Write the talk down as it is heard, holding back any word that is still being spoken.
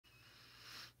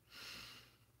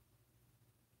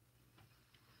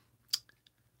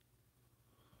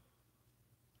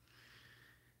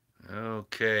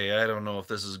Okay, I don't know if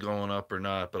this is going up or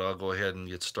not, but I'll go ahead and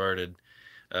get started.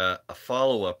 A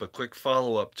follow-up, a quick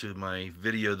follow-up to my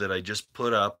video that I just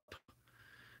put up,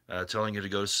 telling you to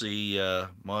go see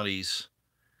Monty's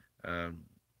um,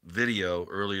 video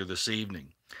earlier this evening.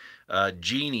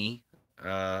 Jeannie,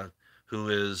 uh, who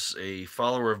is a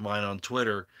follower of mine on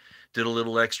Twitter, did a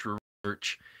little extra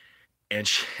research. And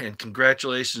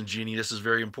congratulations, Jeannie. This is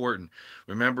very important.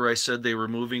 Remember, I said they were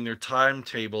moving their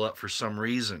timetable up for some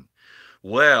reason.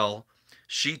 Well,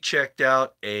 she checked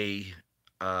out a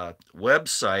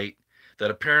website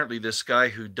that apparently this guy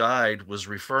who died was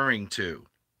referring to.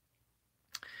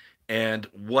 And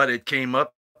what it came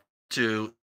up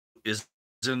to is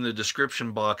in the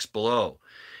description box below.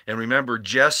 And remember,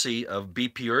 Jesse of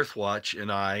BP Earthwatch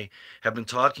and I have been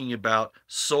talking about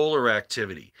solar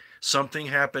activity, something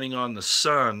happening on the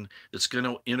sun that's going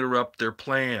to interrupt their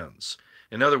plans.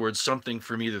 In other words, something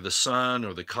from either the sun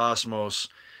or the cosmos,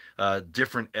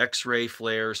 different X ray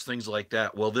flares, things like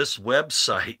that. Well, this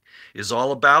website is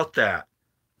all about that.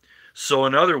 So,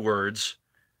 in other words,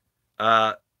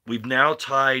 uh, we've now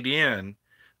tied in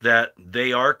that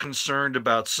they are concerned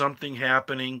about something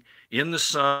happening in the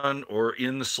sun or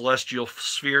in the celestial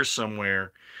sphere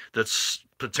somewhere that's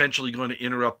potentially going to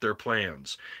interrupt their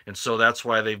plans. And so that's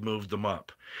why they've moved them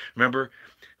up. Remember,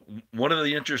 one of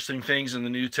the interesting things in the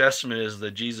New Testament is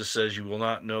that Jesus says, "You will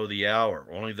not know the hour.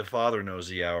 Only the Father knows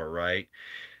the hour," right?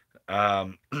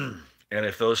 And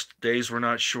if those days were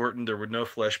not shortened, there would no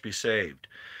flesh be saved.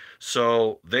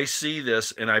 So they see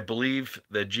this, and I believe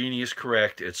that Jeannie is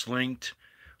correct. It's linked,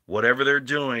 whatever they're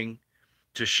doing,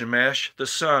 to Shemesh, the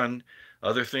sun,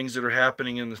 other things that are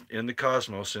happening in the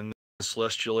cosmos, in the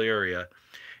celestial area.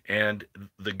 And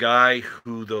the guy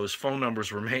who those phone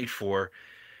numbers were made for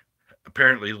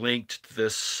apparently linked to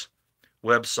this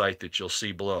website that you'll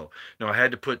see below. Now, I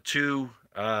had to put two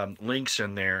links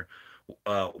in there.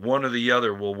 One or the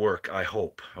other will work, I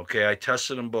hope. Okay, I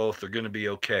tested them both. They're going to be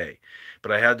okay.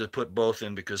 But I had to put both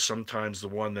in because sometimes the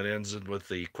one that ends in with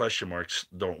the question marks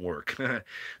don't work.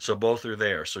 So both are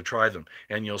there. So try them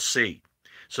and you'll see.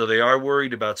 So they are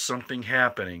worried about something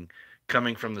happening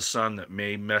coming from the sun that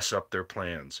may mess up their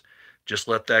plans. Just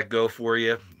let that go for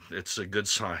you. It's a good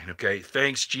sign. Okay.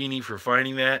 Thanks, Jeannie, for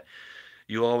finding that.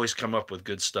 You always come up with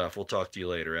good stuff. We'll talk to you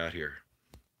later out here.